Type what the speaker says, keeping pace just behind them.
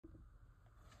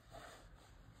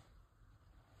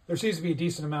there seems to be a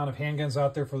decent amount of handguns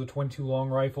out there for the 22 long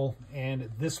rifle, and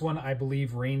this one I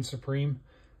believe reigns supreme.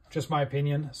 Just my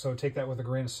opinion, so take that with a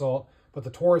grain of salt. But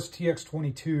the Taurus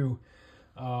TX22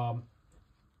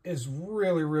 is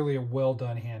really, really a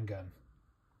well-done handgun.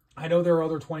 I know there are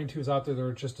other 22s out there that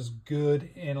are just as good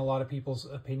in a lot of people's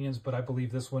opinions, but I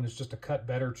believe this one is just a cut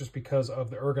better just because of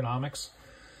the ergonomics.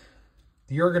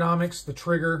 The ergonomics, the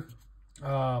trigger,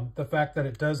 the fact that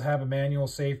it does have a manual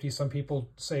safety. Some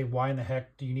people say, why in the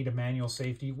heck do you need a manual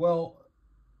safety? Well,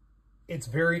 it's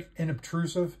very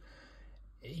inobtrusive.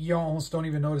 You almost don't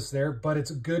even notice there, but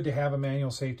it's good to have a manual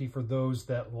safety for those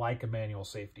that like a manual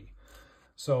safety.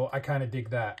 So I kind of dig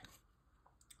that.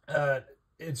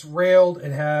 It's railed.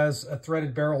 It has a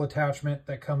threaded barrel attachment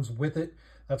that comes with it.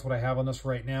 That's what I have on this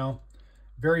right now.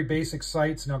 Very basic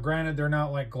sights. Now, granted, they're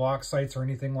not like Glock sights or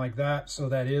anything like that, so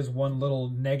that is one little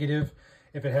negative.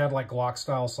 If it had like Glock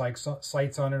style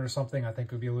sights on it or something, I think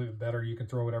it would be a little bit better. You can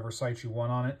throw whatever sights you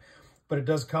want on it. But it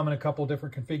does come in a couple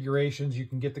different configurations. You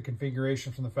can get the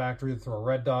configuration from the factory to throw a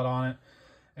red dot on it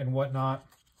and whatnot.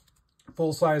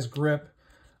 Full-size grip.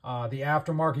 The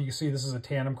aftermarket, you can see this is a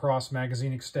tandem cross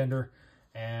magazine extender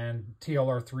and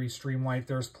TLR3 Streamlight.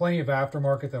 There's plenty of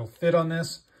aftermarket that'll fit on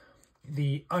this.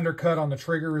 The undercut on the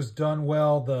trigger is done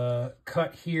well. The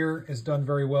cut here is done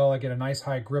very well. I get a nice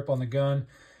high grip on the gun.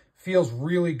 Feels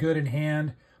really good in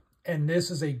hand. And this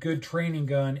is a good training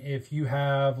gun if you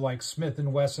have like Smith &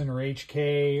 Wesson or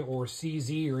HK or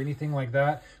CZ or anything like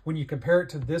that. When you compare it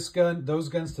to this gun, those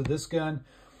guns to this gun,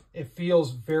 it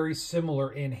feels very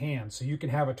similar in hand. So you can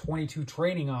have a 22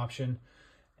 training option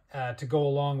to go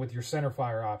along with your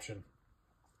centerfire option.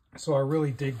 So I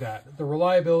really dig that. The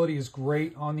reliability is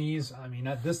great on these. I mean,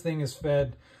 this thing is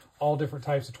fed all different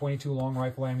types of 22 long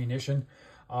rifle ammunition.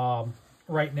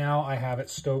 Right now, I have it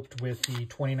stoked with the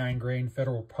 29 grain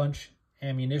Federal Punch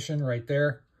ammunition right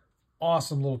there.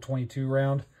 Awesome little 22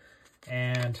 round.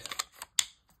 And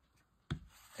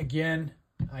again,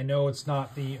 I know it's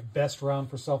not the best round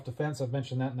for self-defense. I've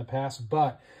mentioned that in the past,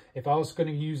 but if I was going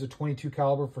to use a 22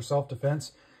 caliber for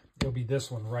self-defense, it'll be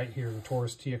this one right here, the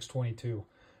Taurus TX22.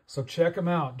 So check them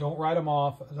out. Don't write them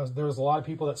off. There's a lot of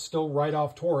people that still write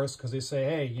off Taurus because they say,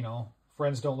 hey, you know,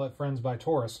 friends don't let friends buy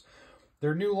Taurus.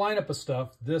 Their new lineup of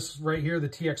stuff, this right here, the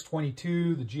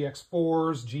TX22, the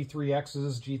GX4s,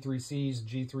 G3Xs, G3Cs,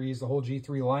 G3s, the whole G3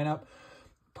 lineup,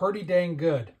 pretty dang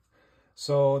good.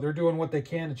 So they're doing what they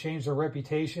can to change their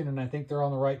reputation, and I think they're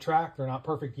on the right track. They're not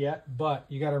perfect yet, but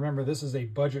you got to remember this is a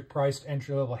budget-priced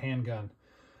entry-level handgun,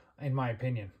 in my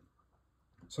opinion.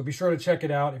 So be sure to check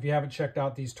it out. If you haven't checked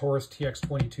out these Taurus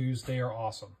TX22s, they are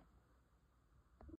awesome.